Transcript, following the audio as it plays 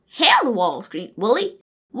Hail Wall Street, Willie!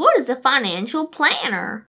 What is a financial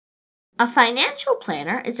planner? A financial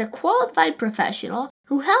planner is a qualified professional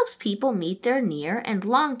who helps people meet their near and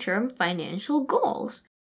long-term financial goals.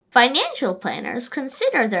 Financial planners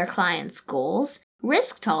consider their clients' goals,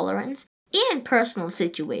 risk tolerance, and personal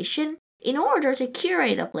situation in order to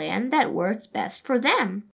curate a plan that works best for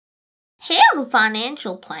them. How do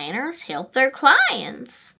financial planners help their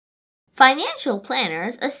clients? Financial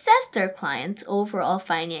planners assess their clients' overall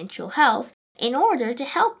financial health in order to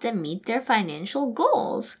help them meet their financial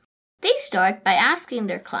goals. They start by asking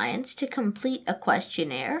their clients to complete a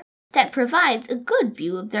questionnaire that provides a good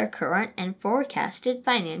view of their current and forecasted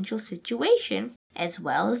financial situation, as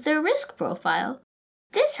well as their risk profile.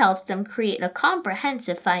 This helps them create a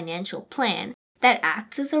comprehensive financial plan that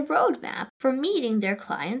acts as a roadmap for meeting their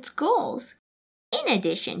clients' goals. In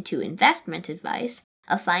addition to investment advice,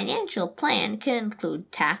 a financial plan can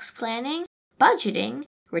include tax planning, budgeting,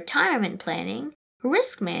 retirement planning,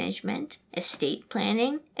 risk management, estate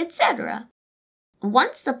planning, etc.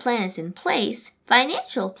 Once the plan is in place,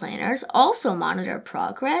 financial planners also monitor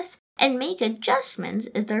progress and make adjustments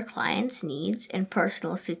as their clients' needs and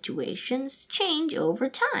personal situations change over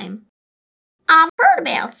time. I've heard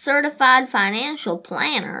about certified financial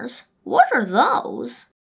planners. What are those?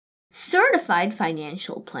 Certified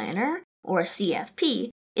Financial Planner, or CFP,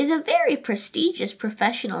 is a very prestigious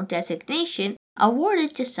professional designation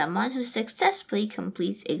awarded to someone who successfully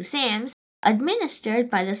completes exams administered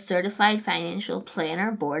by the Certified Financial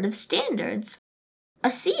Planner Board of Standards. A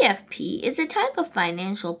CFP is a type of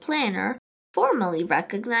financial planner formally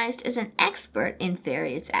recognized as an expert in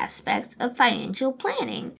various aspects of financial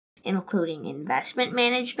planning, including investment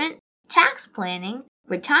management, tax planning,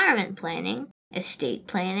 retirement planning, estate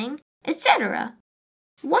planning, etc.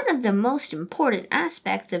 One of the most important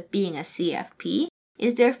aspects of being a CFP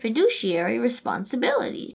is their fiduciary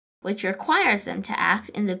responsibility, which requires them to act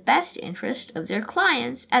in the best interest of their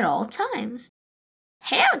clients at all times.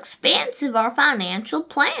 How expensive are financial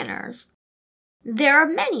planners? There are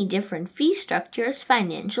many different fee structures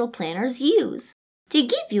financial planners use. To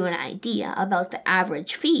give you an idea about the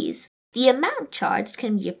average fees, the amount charged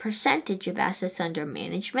can be a percentage of assets under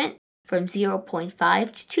management from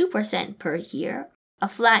 0.5 to 2% per year, a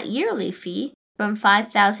flat yearly fee from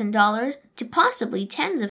 $5,000 to possibly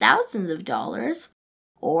tens of thousands of dollars,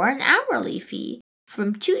 or an hourly fee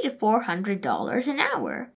from $200 to $400 an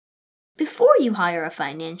hour. Before you hire a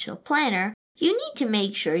financial planner, you need to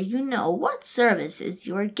make sure you know what services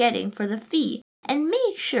you are getting for the fee and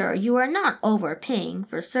make sure you are not overpaying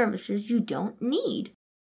for services you don't need.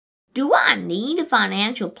 Do I need a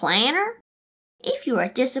financial planner? If you are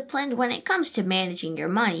disciplined when it comes to managing your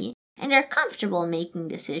money and are comfortable making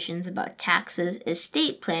decisions about taxes,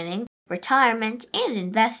 estate planning, retirement, and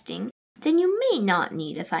investing, then you may not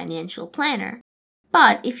need a financial planner.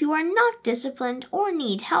 But if you are not disciplined or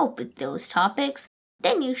need help with those topics,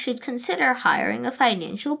 then you should consider hiring a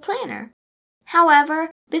financial planner. However,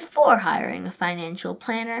 before hiring a financial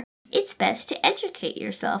planner, it's best to educate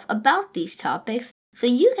yourself about these topics so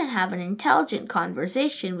you can have an intelligent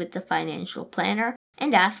conversation with the financial planner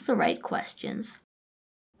and ask the right questions.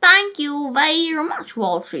 Thank you very much,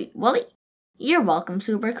 Wall Street Willie. You're welcome,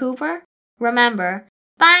 Super Cooper. Remember,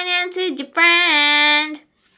 finance is your friend.